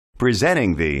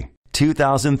Presenting the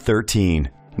 2013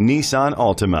 Nissan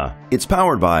Altima. It's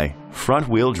powered by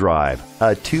front-wheel drive,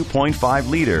 a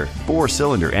 2.5-liter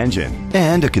four-cylinder engine,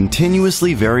 and a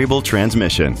continuously variable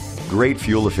transmission. Great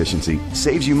fuel efficiency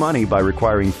saves you money by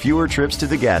requiring fewer trips to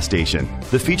the gas station.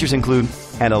 The features include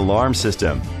an alarm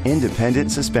system,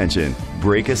 independent suspension,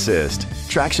 brake assist,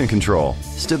 traction control,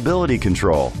 stability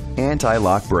control,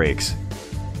 anti-lock brakes.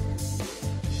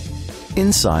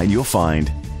 Inside you'll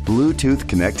find Bluetooth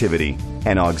connectivity,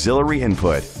 an auxiliary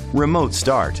input, remote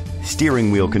start,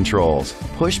 steering wheel controls,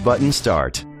 push-button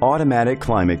start, automatic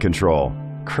climate control,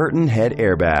 curtain head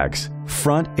airbags,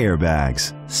 front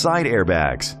airbags,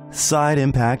 side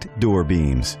impact door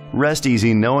beams. Rest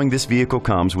easy knowing this vehicle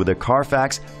comes with a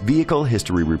Carfax Vehicle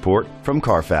History Report from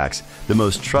Carfax, the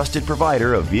most trusted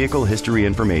provider of vehicle history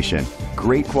information.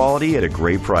 Great quality at a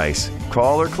great price.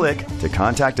 Call or click to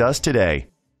contact us today.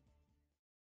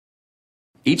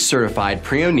 Each certified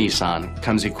pre-owned Nissan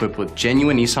comes equipped with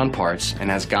genuine Nissan parts and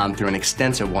has gone through an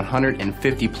extensive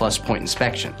 150-plus point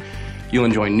inspection. You'll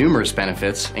enjoy numerous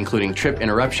benefits, including trip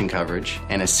interruption coverage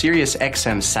and a Sirius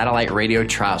XM satellite radio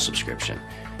trial subscription.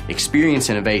 Experience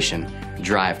innovation,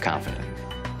 drive confident.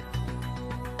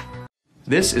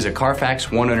 This is a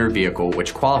Carfax one-owner vehicle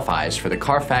which qualifies for the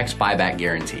Carfax buyback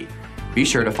guarantee. Be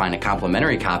sure to find a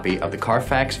complimentary copy of the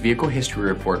Carfax Vehicle History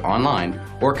Report online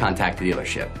or contact the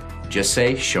dealership. Just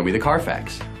say, "Show me the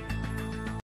Carfax."